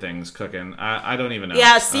 100 things cooking. I don't even know.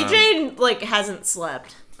 Yeah, CJ, hasn't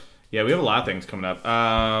slept. Yeah, we have a lot of things coming up.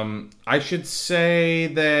 I should say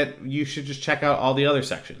that you should just check out all the other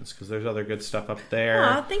sections, because there's other good stuff up there.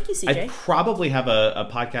 Aw, thank you, CJ. I probably have a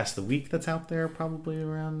podcast of the week that's out there probably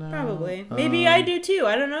around now. Probably. Maybe I do too.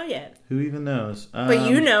 I don't know yet. Who even knows? But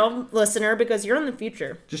you know, listener, because you're in the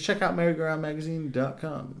future. Just check out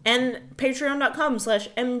merrygoroundmagazine.com. And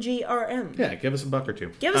patreon.com/MGRM. Yeah, give us $1 or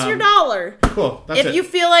 $2. Give us your $1. Cool, that's it. If you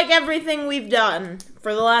feel like everything we've done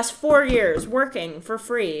for the last 4 years, working for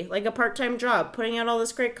free, like a part-time job, putting out all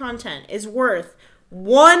this great content, is worth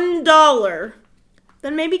 $1,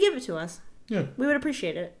 then maybe give it to us. Yeah. We would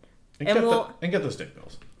appreciate it. And get those dick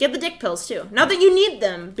pills. Get the dick pills, too. Not that you need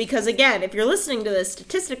them, because, again, if you're listening to this,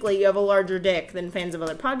 statistically, you have a larger dick than fans of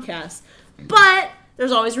other podcasts. But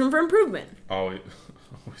there's always room for improvement. Always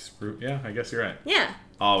yeah, I guess you're right. Yeah.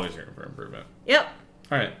 Always room for improvement. Yep.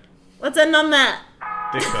 All right. Let's end on that.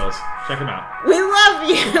 Dick pills. Check them out. We love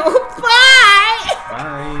you. Bye!